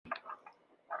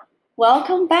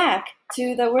Welcome back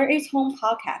to the Where is Home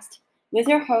podcast with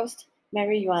your host,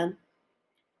 Mary Yuan.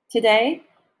 Today,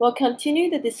 we'll continue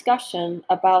the discussion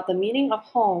about the meaning of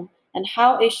home and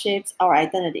how it shapes our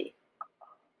identity.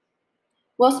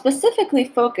 We'll specifically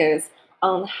focus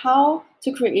on how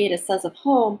to create a sense of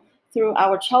home through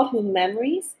our childhood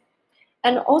memories,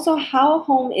 and also how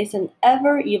home is an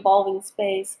ever-evolving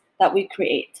space that we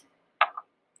create.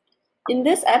 In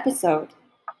this episode,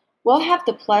 we'll have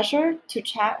the pleasure to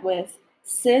chat with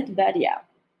Sid Vedia.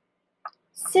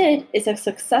 Sid is a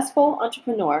successful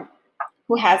entrepreneur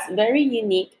who has very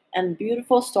unique and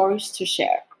beautiful stories to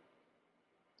share.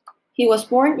 He was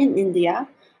born in India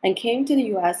and came to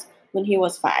the US when he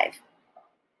was 5.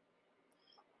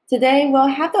 Today, we'll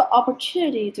have the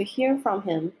opportunity to hear from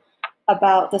him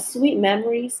about the sweet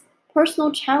memories,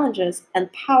 personal challenges,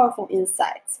 and powerful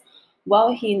insights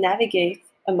while he navigates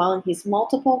among his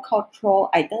multiple cultural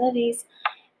identities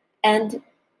and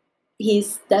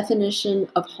his definition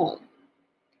of home.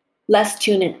 Let's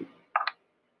tune in.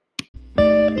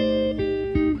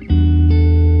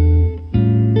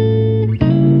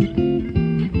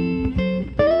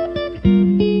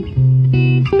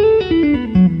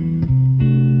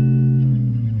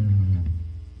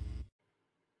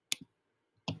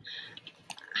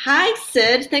 Hi,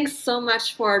 Sid. Thanks so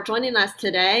much for joining us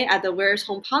today at the Where's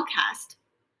Home podcast.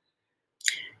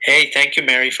 Hey, thank you,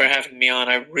 Mary, for having me on.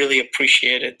 I really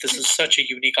appreciate it. This is such a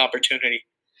unique opportunity.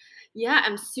 Yeah,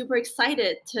 I'm super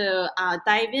excited to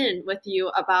dive in with you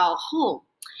about home.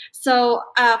 So,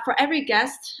 for every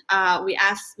guest,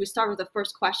 we start with the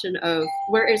first question of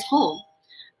where is home?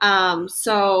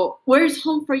 So, where is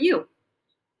home for you?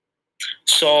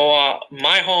 So,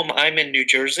 my home, I'm in New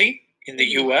Jersey in the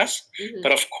U.S.,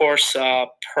 but of course,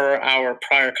 per our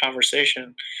prior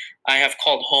conversation, I have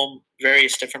called home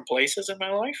various different places in my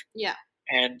life. Yeah.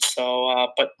 And so,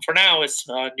 but for now, it's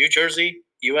New Jersey,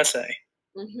 USA.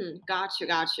 Got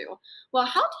you. Well,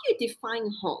 how do you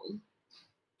define home?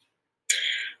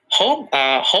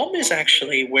 Home is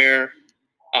actually where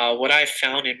what I've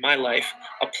found in my life,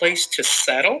 a place to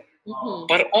settle,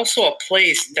 but also a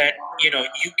place that you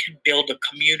can build a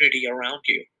community around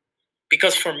you.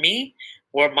 Because for me,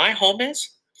 where my home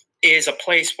is a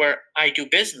place where I do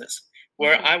business,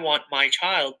 where I want my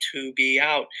child to be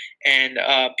out and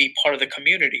be part of the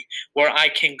community, where I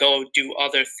can go do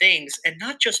other things and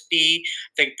not just be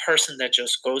the person that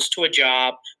just goes to a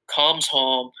job, comes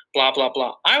home, blah, blah,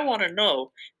 blah. I want to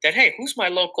know that, hey, who's my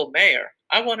local mayor?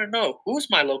 I want to know who's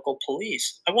my local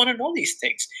police. I want to know these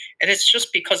things. And it's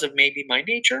just because of maybe my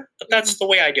nature, but that's the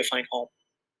way I define home.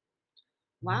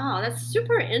 Wow, that's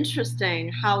super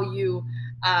interesting how you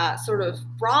sort of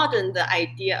broaden the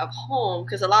idea of home,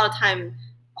 because a lot of time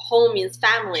home means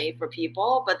family for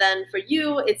people, but then for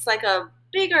you, it's like a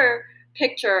bigger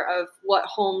picture of what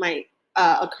home might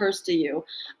occurs to you.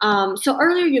 So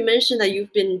earlier you mentioned that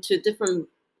you've been to different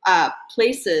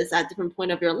places at different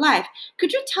point of your life.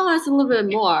 Could you tell us a little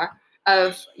bit more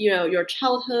of your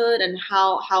childhood and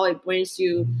how it brings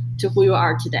you to who you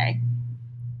are today?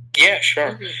 Yeah,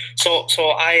 sure. So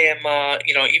I am,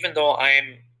 even though I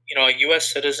am, a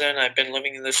U.S. citizen, I've been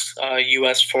living in this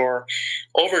U.S. for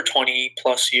over 20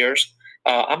 plus years.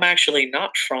 I'm actually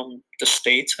not from the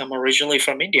States. I'm originally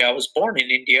from India. I was born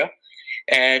in India.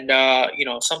 And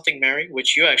something, Mary,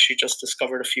 which you actually just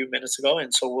discovered a few minutes ago,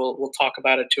 and so we'll talk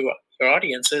about it to your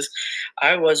audiences.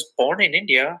 I was born in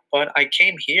India, but I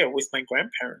came here with my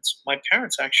grandparents. My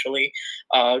parents actually,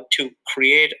 to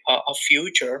create a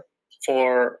future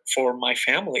for my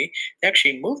family, they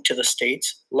actually moved to the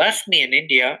States, left me in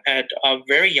India at a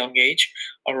very young age,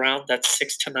 around that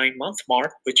 6 to 9 month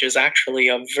mark, which is actually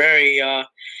a very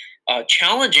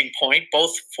challenging point,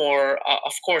 both for,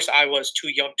 of course, I was too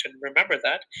young to remember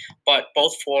that, but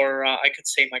both for, I could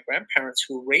say, my grandparents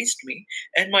who raised me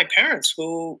and my parents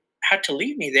who had to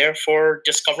leave me there for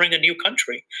discovering a new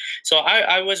country. So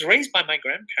I was raised by my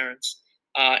grandparents.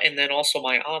 And then also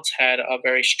my aunts had a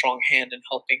very strong hand in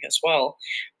helping as well.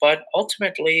 But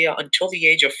ultimately, until the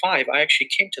age of 5, I actually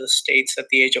came to the States at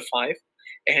the age of 5.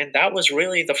 And that was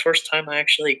really the first time I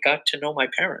actually got to know my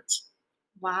parents.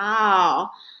 Wow.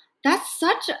 That's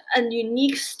such a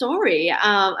unique story.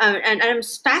 And I'm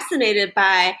fascinated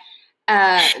by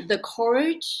the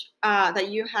courage that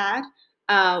you had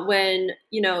when,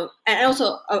 and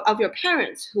also of your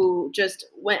parents who just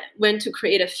went to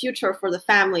create a future for the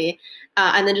family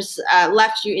and then just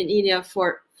left you in India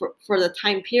for the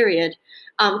time period.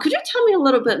 Could you tell me a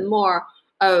little bit more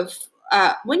of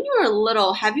when you were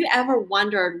little, have you ever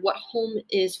wondered what home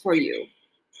is for you?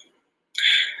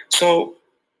 So,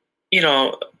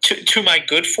 to my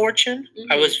good fortune,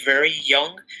 I was very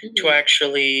young to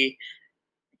actually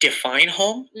define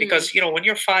home because when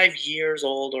you're 5 years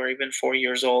old or even 4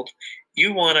 years old,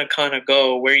 you want to kind of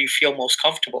go where you feel most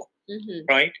comfortable,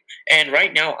 right? And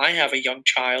right now I have a young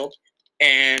child,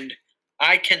 and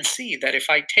I can see that if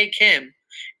I take him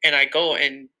and I go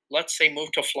and let's say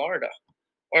move to Florida,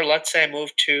 or let's say I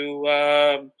move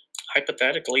to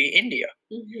hypothetically India,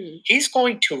 he's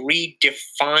going to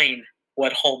redefine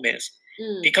what home is.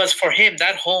 Because for him,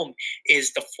 that home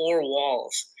is the four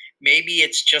walls. Maybe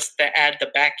it's just to add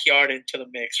the backyard into the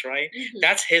mix, right?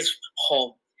 That's his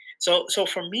home. So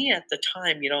for me at the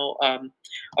time,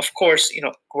 of course,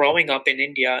 growing up in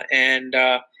India and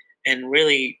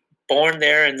really born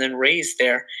there and then raised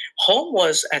there, home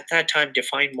was at that time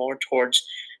defined more towards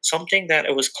something that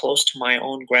it was close to my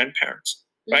own grandparents,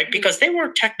 right? Because they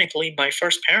were technically my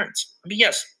first parents. I mean,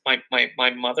 yes,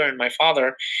 my mother and my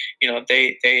father,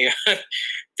 they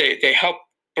they helped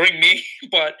bring me,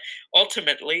 but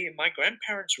ultimately my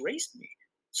grandparents raised me.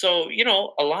 So,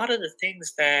 a lot of the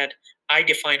things that I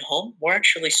define home were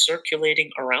actually circulating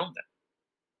around them.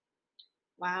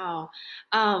 Wow.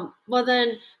 Well,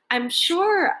 then I'm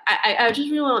sure I just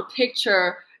really want to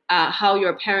picture how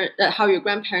how your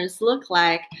grandparents look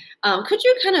like. Could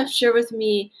you kind of share with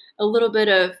me a little bit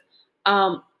of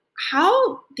um,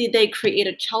 how did they create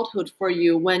a childhood for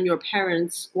you when your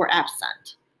parents were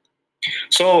absent?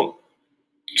 So,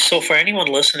 for anyone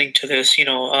listening to this,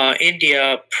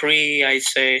 India pre, I'd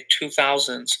say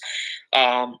 2000s,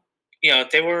 um,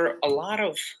 there were a lot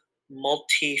of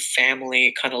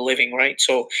multi-family kind of living, right?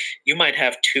 So you might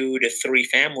have 2 to 3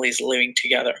 families living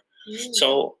together.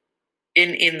 So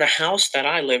in the house that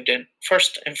I lived in,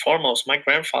 first and foremost, my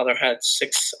grandfather had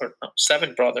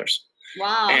 7 brothers.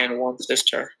 Wow. And 1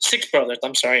 sister. 6 brothers,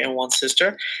 I'm sorry, and 1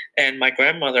 sister. And my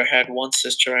grandmother had 1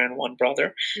 sister and 1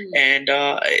 brother. And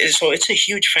so it's a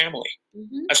huge family.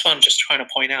 That's what I'm just trying to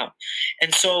point out.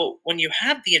 And so when you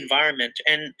have the environment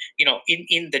and,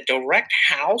 in the direct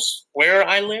house where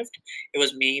I lived, it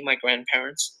was me, my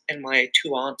grandparents, and my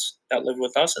 2 aunts that lived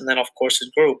with us. And then, of course,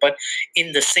 it grew. But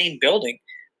in the same building,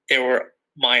 there were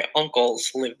my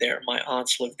uncles lived there, my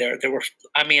aunts lived there.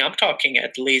 I'm talking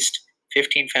at least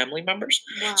 15 family members.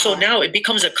 Wow. So now it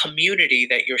becomes a community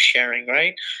that you're sharing,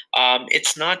 right?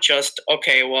 It's not just,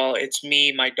 okay, well, it's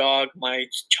me, my dog, my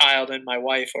child, and my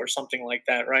wife, or something like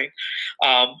that, right?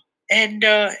 And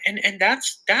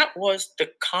that was the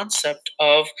concept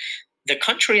of the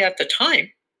country at the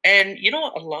time. And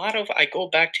I go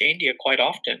back to India quite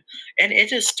often, and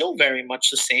it is still very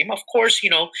much the same. Of course,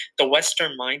 the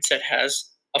Western mindset has,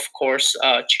 of course,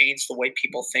 changed the way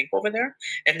people think over there.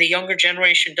 And the younger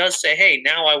generation does say, hey,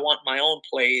 now I want my own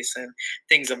place and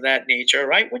things of that nature,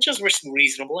 right? Which is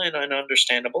reasonable and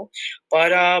understandable.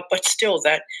 But still,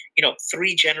 that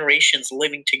 3 generations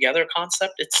living together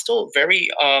concept, it's still very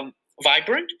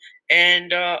vibrant.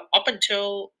 And up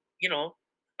until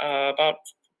about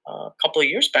a couple of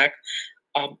years back,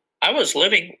 I was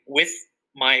living with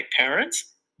my parents,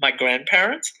 my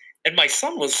grandparents, and my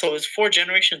son so it was 4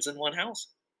 generations in one house.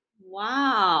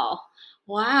 Wow.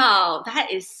 Wow,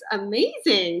 that is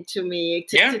amazing to me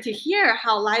to hear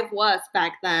how life was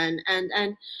back then.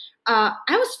 And I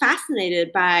was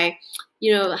fascinated by,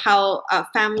 how a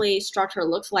family structure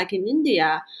looks like in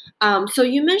India. So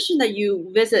you mentioned that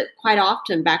you visit quite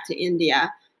often back to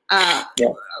India. Yeah.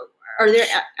 Are there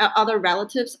other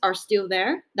relatives are still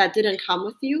there that didn't come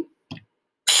with you?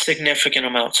 Significant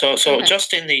amount. So Okay.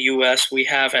 just in the U.S., we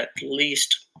have at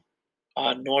least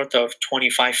north of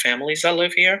 25 families that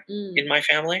live here in my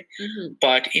family.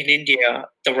 But in India,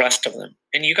 the rest of them.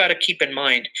 And you got to keep in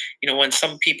mind, when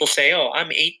some people say, "Oh,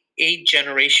 I'm eight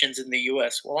generations in the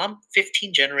U.S." Well, I'm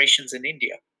 15 generations in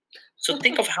India. So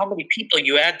think of how many people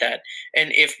you add that.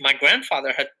 And if my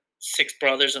grandfather had 6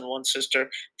 brothers and 1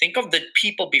 sister, think of the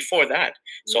people before that.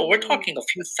 So we're talking a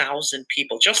few thousand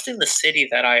people just in the city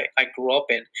that I grew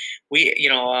up in.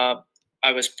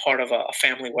 I was part of a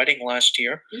family wedding last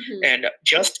year, and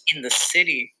just in the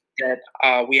city that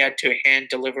we had to hand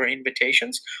deliver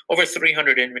invitations, over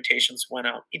 300 invitations went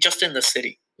out just in the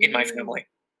city in my family.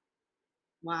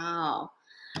 Wow.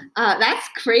 That's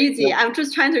crazy. Yeah. I'm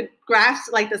just trying to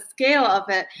grasp like the scale of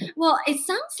it. Well, it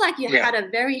sounds like you had a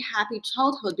very happy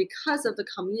childhood because of the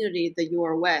community that you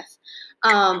were with.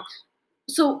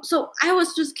 So I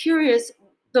was just curious,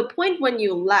 the point when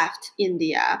you left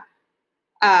India,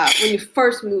 when you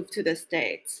first moved to the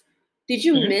States, did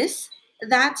you miss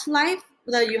that life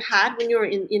that you had when you were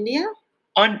in India?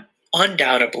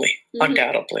 Undoubtedly,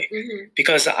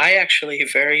 because I actually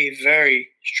very, very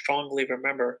strongly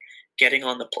remember getting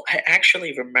on the plane. I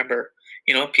actually remember,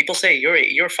 people say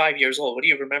you're 5 years old. What do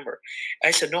you remember?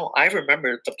 I said, no, I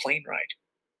remember the plane ride.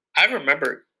 I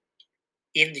remember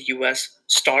in the U.S.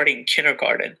 starting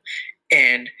kindergarten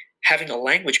and having a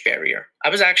language barrier.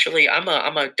 I'm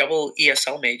a double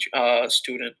ESL major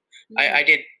student. I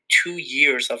did 2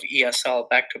 years of ESL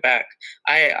back to back.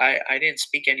 I didn't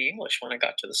speak any English when I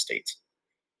got to the States.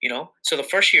 So the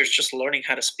first year is just learning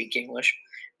how to speak English,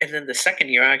 and then the second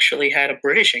year I actually had a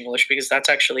British English because that's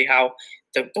actually how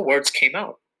the words came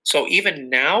out. So even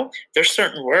now, there's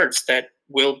certain words that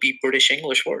will be British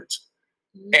English words,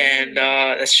 and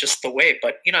that's just the way.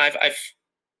 But I've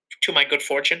to my good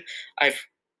fortune, I've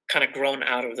kind of grown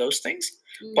out of those things.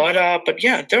 But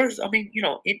yeah, I mean,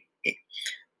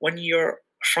 when you're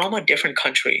from a different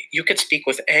country, you could speak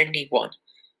with anyone,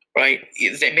 right?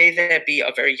 May that be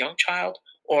a very young child,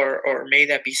 or may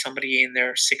that be somebody in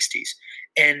their 60s,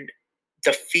 and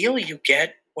the feel you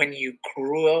get when you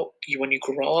grow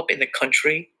up in the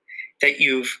country that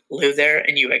you've lived there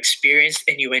and you experienced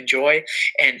and you enjoy,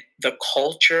 and the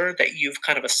culture that you've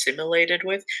kind of assimilated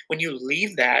with, when you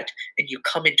leave that and you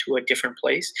come into a different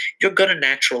place, you're going to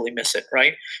naturally miss it,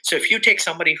 right? So if you take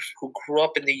somebody who grew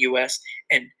up in the US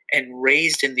and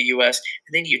raised in the US,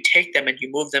 and then you take them and you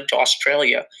move them to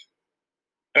Australia,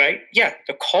 right? Yeah,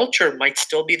 the culture might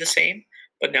still be the same,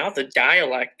 but now the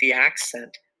dialect, the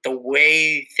accent, the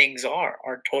way things are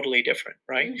totally different,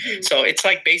 right? So it's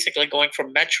like basically going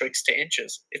from metrics to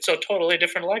inches. It's a totally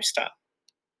different lifestyle.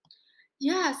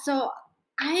 Yeah, so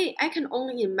I can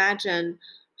only imagine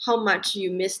how much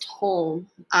you missed home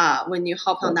when you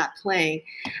hop on that plane.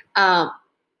 Um,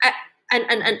 I,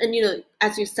 and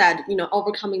as you said,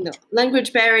 overcoming the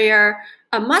language barrier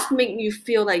must make you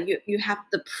feel like you have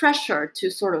the pressure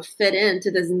to sort of fit into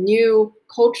this new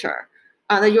culture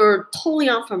that you're totally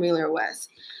unfamiliar with.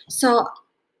 So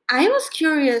I was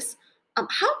curious,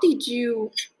 how did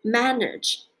you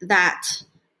manage that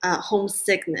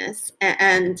homesickness,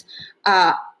 and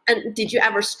did you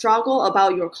ever struggle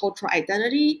about your cultural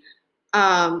identity?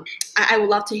 I would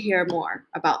love to hear more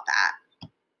about that.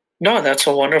 No, that's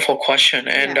a wonderful question.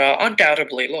 And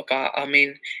undoubtedly, look, I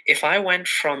mean, if I went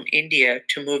from India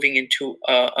to moving into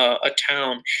a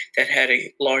town that had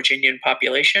a large Indian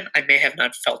population, I may have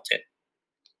not felt it.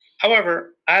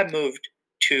 However, I moved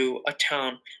to a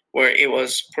town where it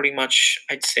was pretty much,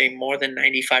 I'd say, more than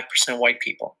 95% white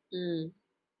people.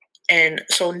 And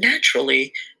so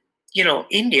naturally,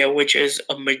 India, which is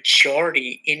a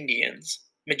majority Indians,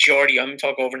 I'm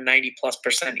talking over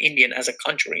 90+% Indian as a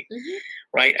country,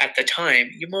 right? At the time,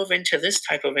 you move into this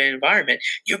type of an environment,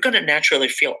 you're going to naturally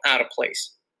feel out of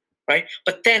place, right?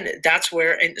 But then that's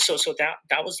where, and so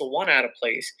that was the one out of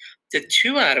place. The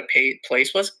two out of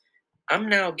place was, I'm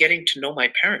now getting to know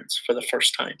my parents for the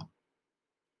first time,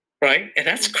 right? And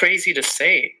that's crazy to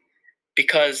say,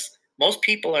 because most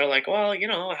people are like, well,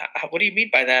 what do you mean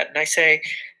by that? And I say,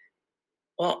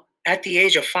 well, at the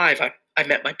age of 5, I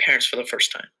met my parents for the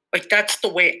first time. Like, that's the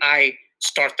way I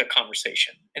start the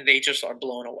conversation, and they just are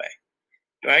blown away,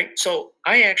 right? So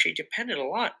I actually depended a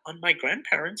lot on my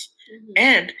grandparents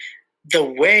and the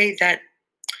way that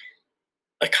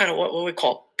kind of what we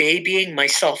call babying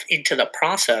myself into the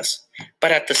process,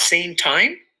 but at the same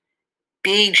time,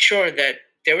 being sure that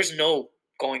there was no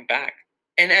going back.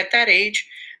 And at that age,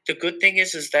 the good thing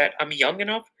is that I'm young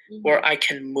enough where I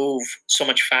can move so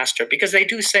much faster, because they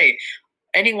do say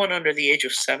anyone under the age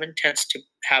of 7 tends to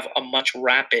have a much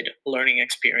rapid learning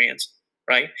experience,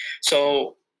 right?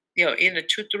 So, in a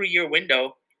 2-3 year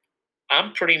window,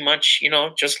 I'm pretty much,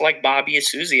 just like Bobby and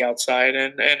Susie outside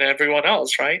and everyone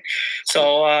else, right?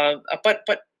 So, but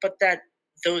that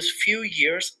those few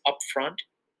years up front,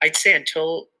 I'd say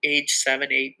until age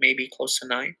 7, 8, maybe close to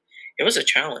 9, it was a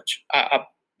challenge.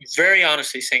 Very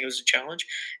honestly saying it was a challenge.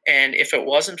 And if it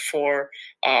wasn't for,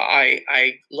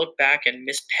 I look back and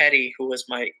Miss Petty, who was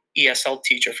my ESL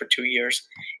teacher for 2 years,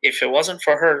 if it wasn't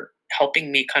for her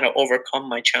helping me kind of overcome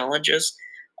my challenges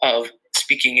of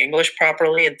speaking English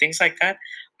properly and things like that,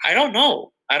 I don't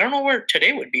know. I don't know where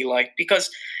today would be like,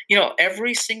 because,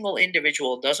 every single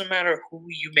individual, doesn't matter who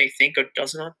you may think or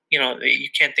does not, you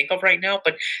can't think of right now,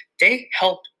 but they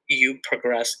help you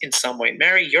progress in some way.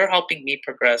 Mary, you're helping me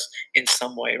progress in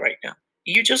some way right now.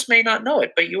 You just may not know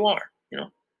it, but you are.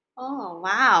 Oh,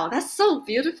 wow. That's so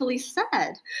beautifully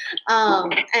said.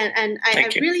 And I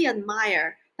really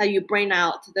admire that you bring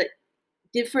out the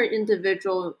different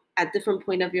individual at different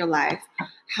point of your life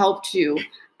helped you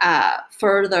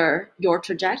further your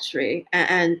trajectory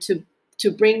and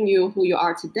to bring you who you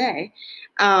are today.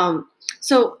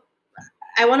 So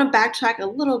I want to backtrack a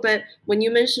little bit when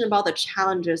you mentioned about the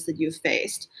challenges that you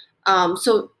faced.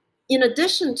 So in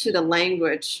addition to the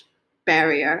language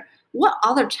barrier, what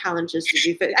other challenges did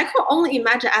you face? I can only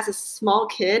imagine as a small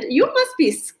kid, you must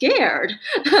be scared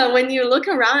when you look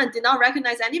around and did not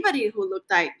recognize anybody who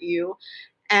looked like you.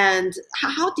 And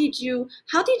how did you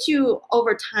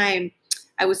over time,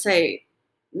 I would say,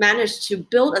 manage to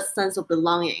build a sense of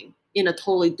belonging in a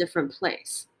totally different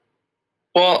place?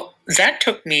 Well, that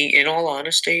took me, in all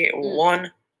honesty,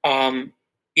 one,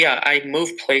 yeah, I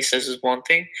moved places is one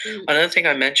thing. Another thing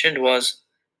I mentioned was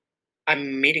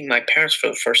I'm meeting my parents for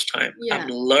the first time. Yeah. I'm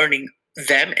learning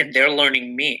them and they're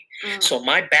learning me. So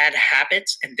my bad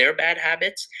habits and their bad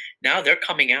habits, now they're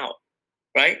coming out,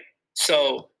 right?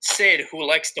 So Sid, who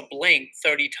likes to blink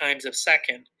 30 times a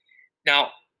second,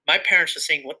 now my parents are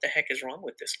saying, what the heck is wrong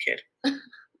with this kid?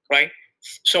 Right?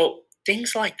 So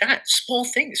things like that, small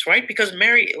things, right? Because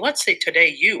Mary, let's say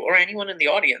today you or anyone in the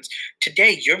audience,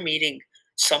 today you're meeting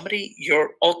somebody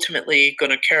you're ultimately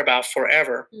going to care about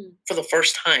forever for the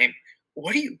first time.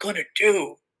 What are you going to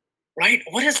do? Right?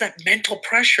 What is that mental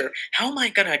pressure? How am I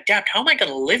going to adapt? How am I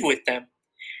going to live with them?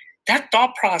 That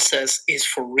thought process is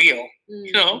for real,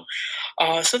 you know?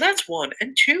 So that's one.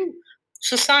 And two,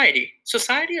 society.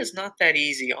 Society is not that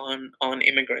easy on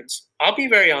immigrants. I'll be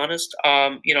very honest,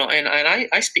 you know, and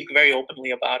I speak very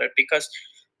openly about it because,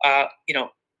 you know,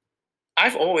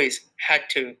 I've always had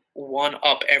to one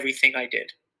up everything I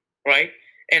did, right?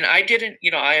 And I didn't,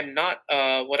 you know, I am not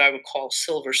what I would call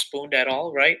silver spooned at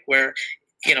all, right? Where,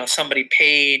 you know, somebody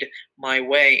paid my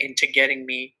way into getting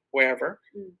me wherever.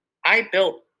 I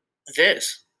built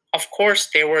this. Of course,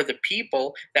 there were the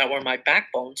people that were my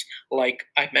backbones, like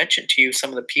I mentioned to you, some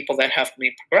of the people that helped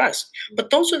me progress. But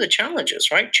those are the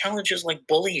challenges, right? Challenges like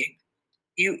bullying.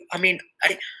 I mean,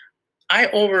 I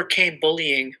overcame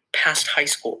bullying past high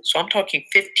school. So I'm talking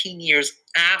 15 years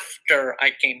after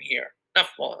I came here. Not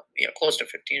well, yeah, close to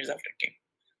 15 years after I came.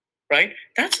 Right?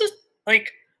 That's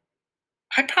like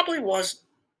I probably was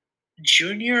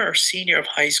junior or senior of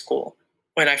high school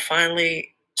when I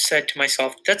finally said to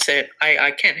myself, that's it.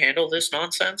 I can't handle this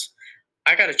nonsense.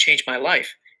 I got to change my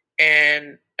life.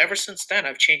 And ever since then,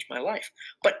 I've changed my life.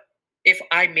 But if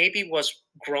I maybe was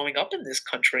growing up in this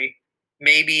country,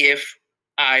 maybe if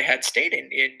I had stayed in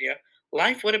India,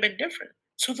 life would have been different.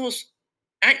 So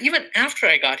even after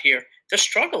I got here, the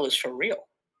struggle is for real.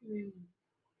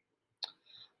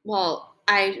 Well,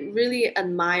 I really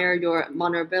admire your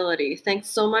vulnerability. Thanks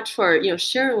so much for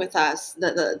sharing with us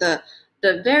the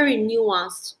very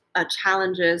nuanced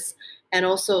challenges and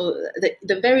also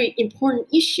the very important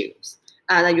issues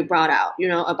that you brought out.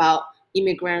 About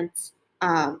immigrants,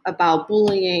 about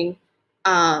bullying.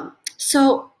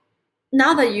 So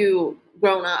now that you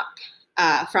grown up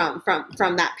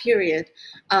from that period,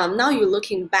 now you're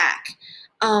looking back.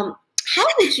 How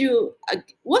would you?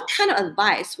 What kind of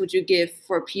advice would you give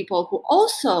for people who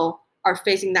also are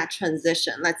facing that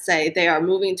transition? Let's say they are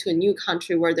moving to a new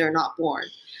country where they're not born.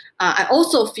 I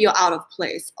also feel out of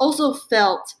place. Also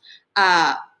felt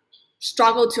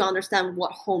struggle to understand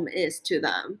what home is to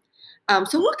them.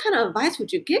 So, what kind of advice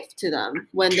would you give to them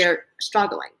when they're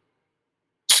struggling?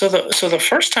 So the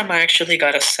first time I actually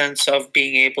got a sense of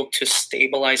being able to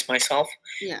stabilize myself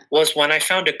was when I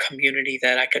found a community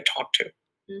that I could talk to.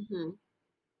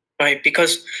 Right?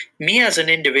 Because me as an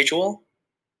individual,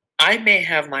 I may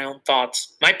have my own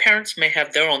thoughts. My parents may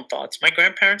have their own thoughts. My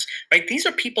grandparents, right? These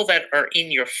are people that are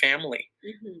in your family.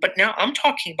 But now I'm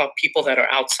talking about people that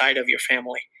are outside of your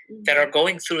family, that are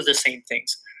going through the same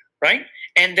things, right?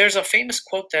 And there's a famous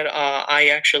quote that I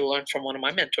actually learned from one of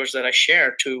my mentors that I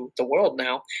share to the world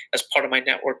now as part of my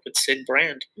network with Sid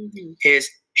Brand is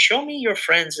show me your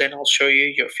friends and I'll show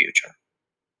you your future,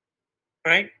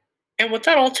 right? And what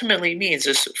that ultimately means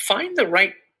is find the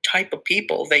right type of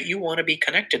people that you want to be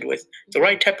connected with, the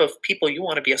right type of people you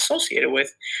want to be associated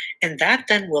with, and that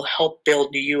then will help build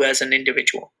you as an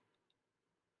individual.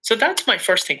 So that's my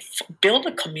first thing. Build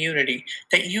a community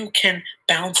that you can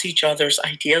bounce each other's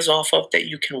ideas off of, that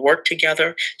you can work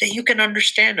together, that you can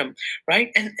understand them,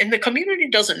 right? And the community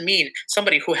doesn't mean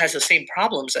somebody who has the same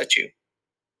problems as you.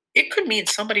 It could mean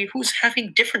somebody who's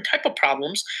having different type of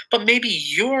problems, but maybe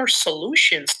your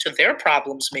solutions to their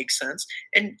problems make sense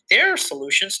and their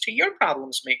solutions to your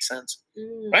problems make sense,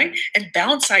 right? And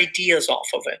bounce ideas off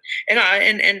of it.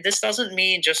 And this doesn't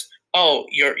mean just, oh,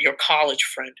 your college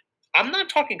friend. I'm not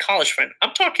talking college friend.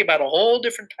 I'm talking about a whole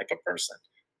different type of person,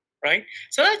 right?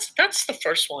 So that's the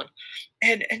first one.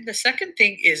 And the second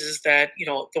thing is that,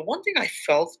 the one thing I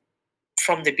felt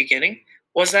from the beginning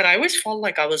was that I always felt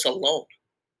like I was alone.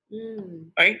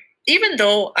 Right? Even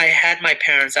though I had my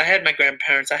parents, I had my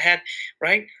grandparents,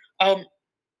 right?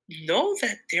 Know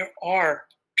that there are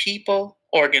people,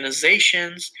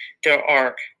 organizations, there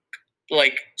are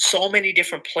like so many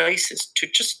different places to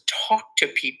just talk to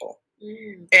people.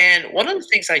 And one of the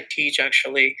things I teach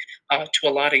actually to a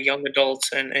lot of young adults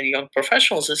and young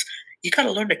professionals is you got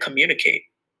to learn to communicate.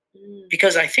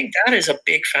 Because I think that is a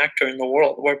big factor in the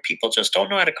world where people just don't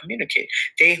know how to communicate.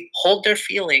 They hold their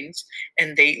feelings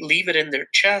and they leave it in their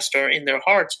chest or in their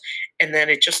hearts, and then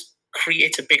it just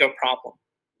creates a bigger problem.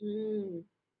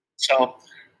 So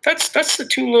that's the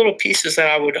two little pieces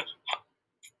that I would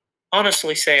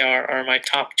honestly say are my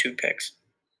top two picks.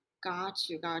 Got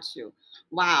you.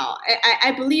 Wow.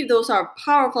 I believe those are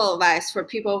powerful advice for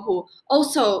people who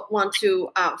also want to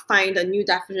find a new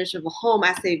definition of a home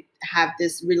as they have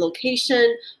this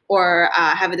relocation or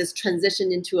have this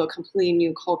transition into a completely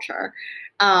new culture.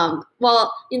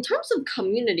 Well, in terms of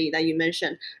community that you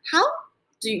mentioned, how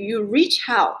do you reach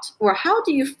out or how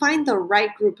do you find the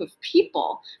right group of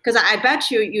people? Because I bet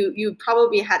you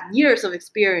probably had years of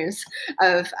experience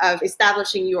of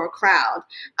establishing your crowd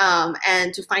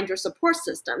and to find your support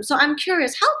system. So I'm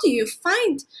curious, how do you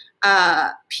find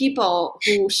people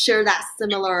who share that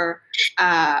similar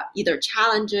either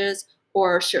challenges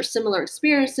or share similar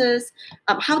experiences?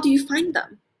 How do you find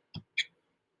them?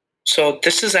 So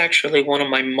this is actually one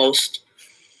of my most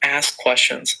asked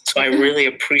questions. So I really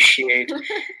appreciate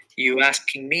you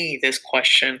asking me this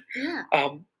question. Yeah.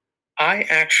 I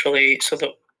actually, so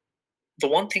the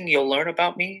one thing you'll learn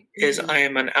about me is I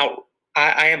am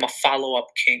a follow-up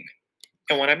king.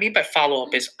 And what I mean by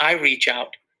follow-up is I reach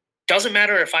out. Doesn't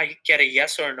matter if I get a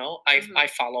yes or a no, I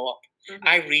follow up.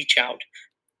 I reach out.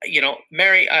 You know,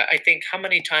 Mary, I think how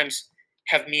many times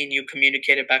have me and you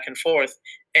communicated back and forth?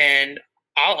 And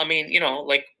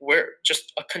like we're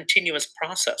just a continuous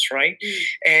process, right?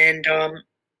 And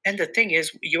the thing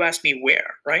is, you asked me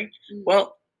where, right?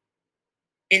 Well,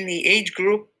 in the age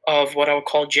group of what I would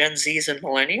call Gen Zs and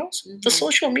millennials, the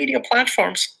social media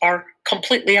platforms are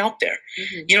completely out there.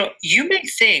 You know, you may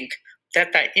think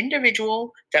that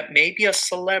individual that may be a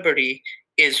celebrity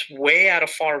is way out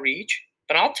of far reach.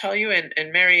 But I'll tell you, and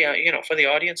Mary, for the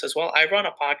audience as well, I run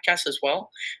a podcast as well,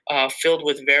 filled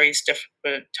with various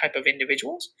different type of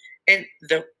individuals. And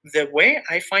the way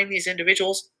I find these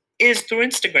individuals is through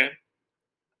Instagram.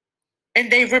 And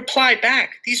they reply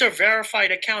back. These are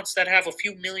verified accounts that have a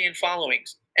few million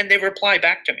followings. And they reply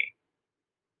back to me.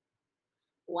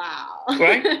 Wow.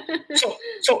 Right?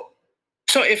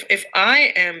 So if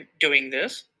I am doing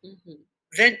this,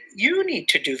 then you need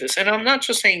to do this. And I'm not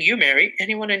just saying you, Mary,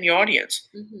 anyone in the audience.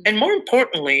 And more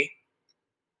importantly,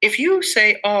 if you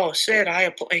say, oh, Sid,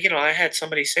 I had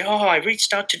somebody say, oh, I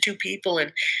reached out to 2 people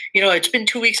and, it's been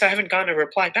 2 weeks, I haven't gotten a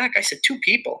reply back. I said, 2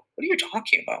 people? What are you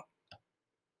talking about?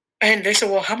 And they said,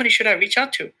 well, how many should I reach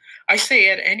out to? I say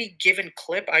at any given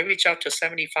clip, I reach out to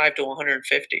 75 to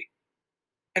 150.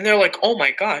 And they're like, oh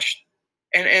my gosh.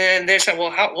 And they said,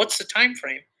 well, what's the time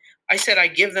frame? I said, I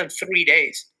give them 3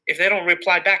 days. If they don't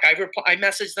reply back, I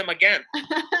message them again.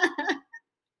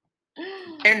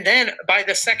 And then by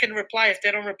the second reply, if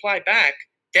they don't reply back,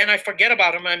 then I forget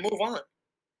about them and I move on.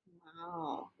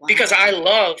 Wow. Because I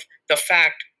love the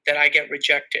fact that I get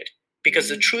rejected. Because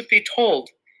the truth be told,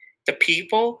 the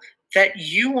people that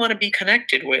you want to be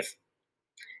connected with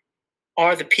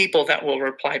are the people that will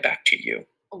reply back to you.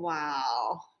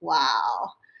 Wow.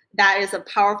 That is a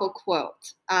powerful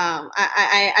quote.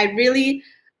 I'm really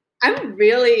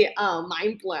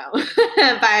mind blown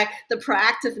by the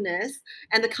proactiveness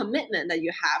and the commitment that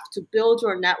you have to build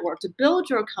your network, to build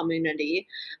your community.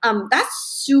 That's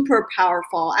super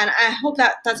powerful. And I hope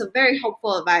that's a very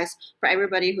helpful advice for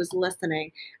everybody who's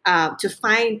listening to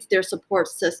find their support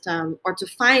system or to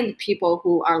find people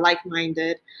who are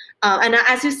like-minded. And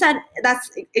as you said,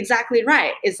 that's exactly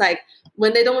right. It's like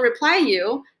when they don't reply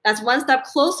you, that's one step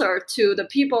closer to the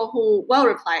people who will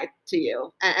reply to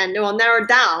you, and it will narrow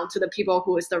down to the people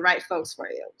who is the right folks for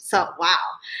you. So,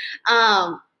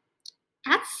 wow.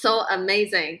 That's so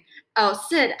amazing. Oh,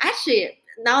 Sid, actually,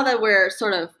 now that we're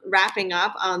sort of wrapping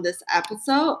up on this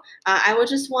episode, I would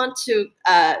just want to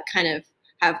kind of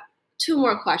have 2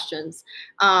 more questions.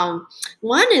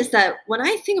 One is that when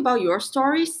I think about your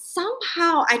story,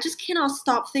 somehow I just cannot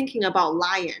stop thinking about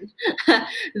Lion,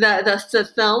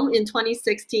 the film in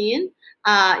 2016,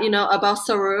 about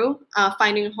Saru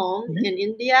finding a home in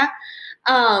India,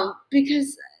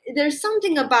 because there's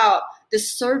something about the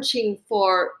searching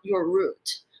for your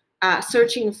root,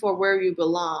 searching for where you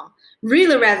belong,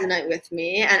 really resonate with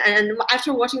me. And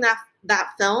after watching that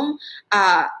film,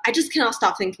 I just cannot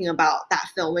stop thinking about that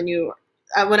film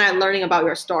when I'm learning about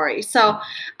your story. So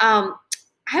I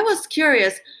was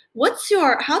curious,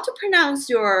 how to pronounce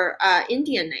your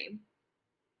Indian name?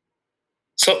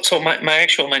 So my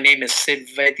name is Sid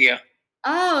Vaidya.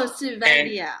 Oh, 是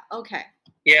Vedya. Okay.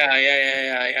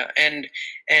 Yeah. And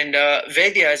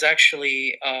Vedya is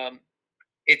actually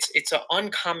it's an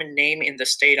uncommon name in the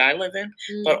state I live in,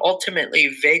 but ultimately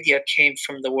Vedya came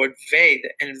from the word Ved,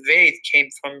 and Ved came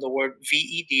from the word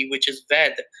Ved, which is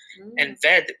Ved, and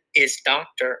Ved is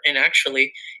doctor. And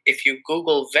actually, if you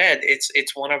Google Ved,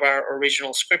 it's one of our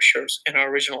original scriptures in our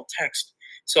original text.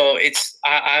 So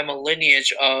I'm a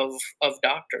lineage of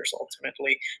doctors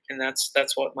ultimately, and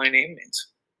that's what my name means.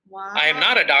 Wow. I am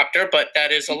not a doctor, but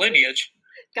that is a lineage.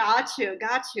 Got you.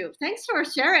 Thanks for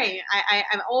sharing.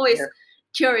 I'm always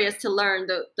curious to learn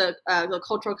the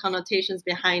cultural connotations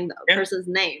behind a person's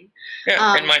name.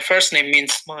 Yeah, and my first name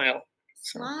means smile.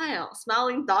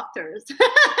 Smiling doctors.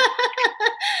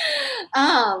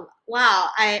 Wow,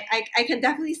 I can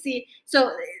definitely see.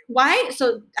 So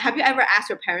have you ever asked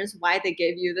your parents why they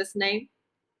gave you this name?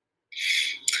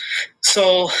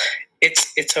 So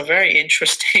it's a very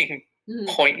interesting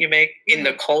point you make in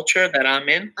the culture that I'm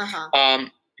in.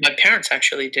 My parents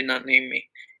actually did not name me.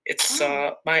 It's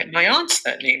my aunts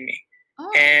that named me.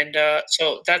 And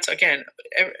so that's again.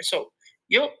 So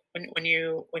when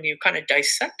you kind of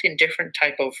dissect in different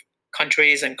type of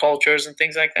countries and cultures and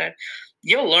things like that,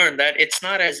 you'll learn that it's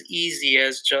not as easy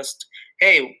as just,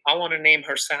 hey, I want to name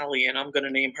her Sally and I'm going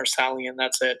to name her Sally and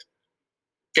that's it.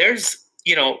 There's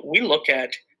we look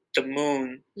at the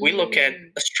moon, we look at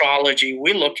astrology,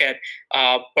 we look at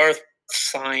birth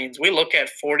signs, we look at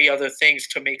 40 other things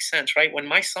to make sense, right? When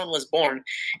my son was born,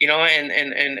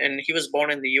 and he was born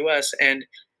in the US, and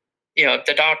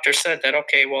the doctor said that,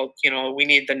 okay, well, we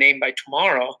need the name by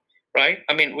tomorrow, right?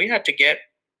 I mean, we had to get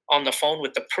on the phone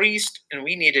with the priest and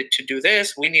we needed to do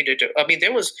this, we needed to, I mean,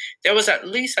 there was at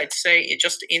least, I'd say,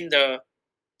 just in the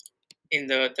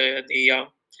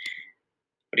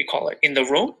what do you call it, in the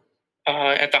room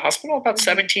at the hospital, about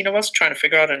 17 of us trying to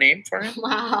figure out a name for him.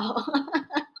 Wow.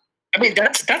 I mean,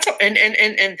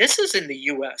 and this is in the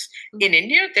US. In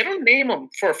India, they don't name them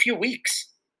for a few weeks.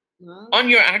 Wow. On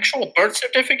your actual birth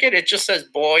certificate, it just says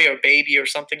boy or baby or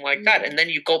something like that. And then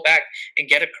you go back and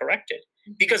get it corrected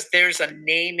because there's a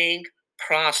naming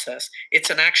process. It's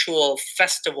an actual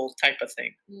festival type of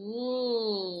thing.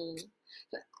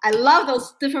 I love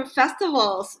those different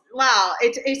festivals. Wow,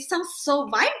 it sounds so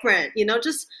vibrant,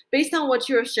 just based on what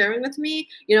you're sharing with me,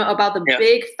 about the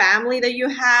big family that you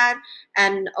had,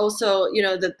 and also,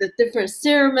 the different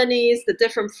ceremonies, the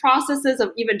different processes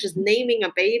of even just naming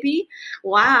a baby.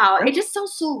 Wow, it just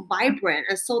sounds so vibrant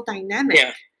and so dynamic.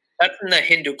 Yeah. That's in the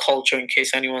Hindu culture, in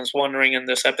case anyone's wondering in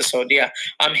this episode. Yeah,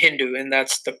 I'm Hindu, and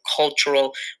that's the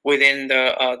cultural within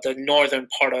the northern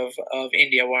part of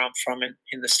India where I'm from,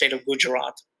 in the state of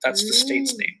Gujarat. That's the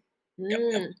state's name.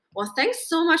 Yep. Well, thanks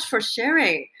so much for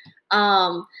sharing.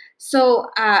 So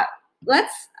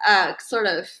let's sort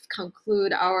of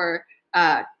conclude our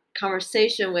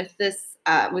conversation with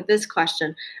this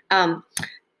question.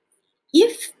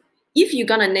 If you're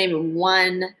gonna name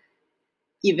one,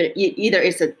 either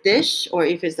it's a dish, or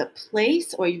if it's a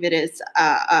place, or if it is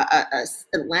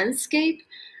a landscape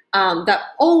that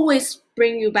always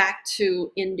bring you back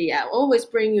to India, always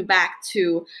bring you back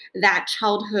to that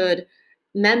childhood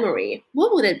memory,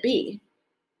 what would it be?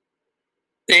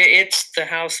 It's the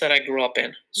house that I grew up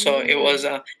in. So it was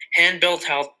a hand-built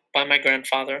house by my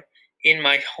grandfather in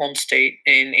my home state,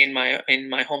 in my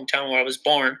hometown where I was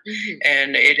born,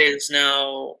 and it is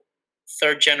now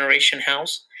third generation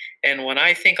house. And when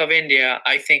I think of India,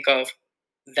 I think of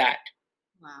that.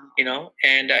 Wow.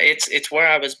 And it's where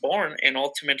I was born, and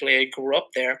ultimately I grew up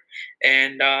there.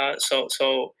 And so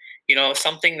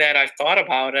something that I've thought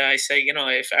about, I say,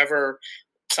 if ever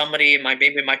somebody,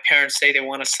 maybe my parents say they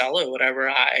want to sell it, whatever,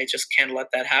 I just can't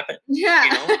let that happen. Yeah.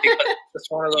 Because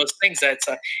it's one of those things that's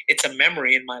it's a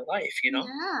memory in my life. Yeah.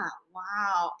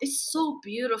 Wow. It's so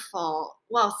beautiful.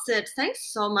 Well, Sid,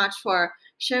 thanks so much for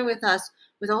sharing with us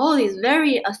with all these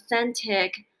very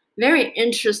authentic, very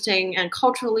interesting, and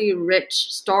culturally rich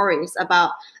stories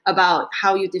about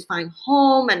how you define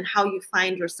home and how you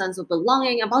find your sense of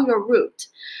belonging, about your root.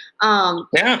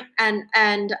 Yeah.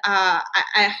 And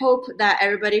I hope that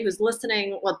everybody who's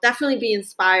listening will definitely be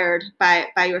inspired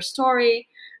by your story.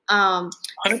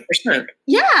 100%.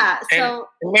 Yeah. So,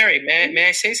 and Mary, may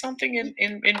I say something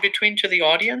in between to the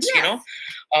audience? Yes.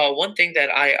 One thing that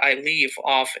I leave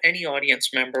off any audience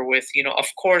member with, of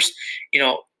course,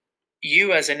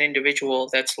 you as an individual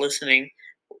that's listening,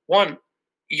 one,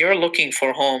 you're looking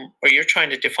for home, or you're trying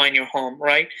to define your home,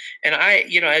 right? And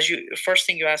as first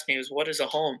thing you asked me was, what is a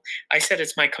home? I said,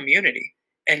 it's my community.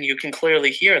 And you can clearly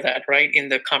hear that, right, in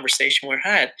the conversation we're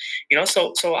had.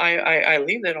 So I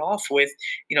leave it off with,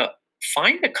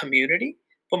 find a community,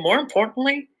 but more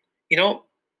importantly,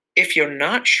 if you're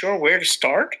not sure where to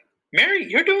start, Mary,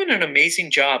 you're doing an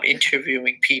amazing job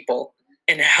interviewing people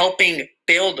and helping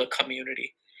build a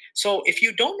community. So if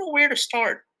you don't know where to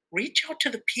start, reach out to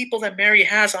the people that Mary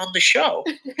has on the show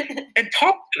and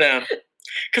talk to them,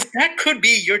 because that could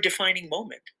be your defining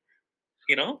moment.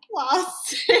 Wow.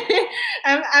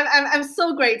 I'm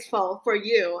so grateful for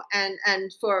you and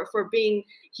for being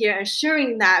here and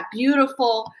sharing that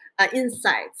beautiful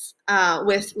insights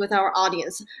with our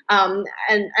audience. And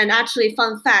actually,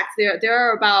 fun fact: there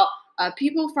are about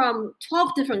people from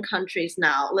 12 different countries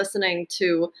now listening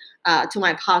to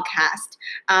my podcast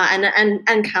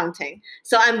and counting.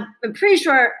 So I'm pretty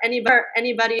sure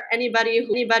anybody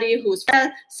who's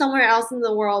somewhere else in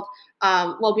the world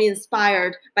will be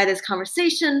inspired by this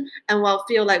conversation and will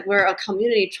feel like we're a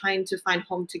community trying to find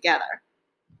home together.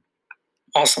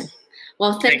 Awesome.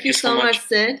 Well, thank you so much,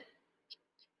 Sid.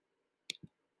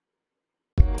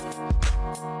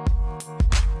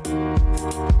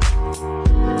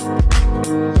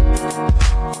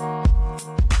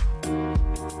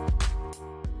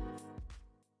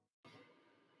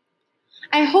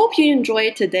 I hope you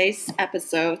enjoyed today's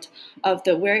episode of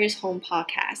the Where is Home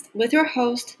podcast with your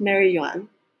host, Mary Yuan.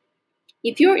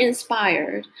 If you're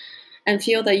inspired and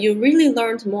feel that you really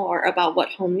learned more about what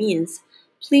home means,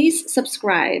 please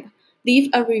subscribe, leave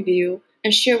a review,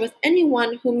 and share with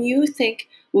anyone whom you think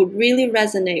would really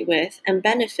resonate with and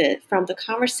benefit from the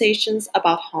conversations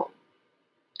about home.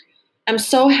 I'm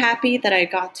so happy that I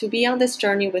got to be on this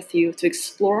journey with you to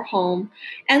explore home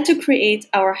and to create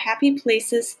our happy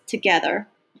places together.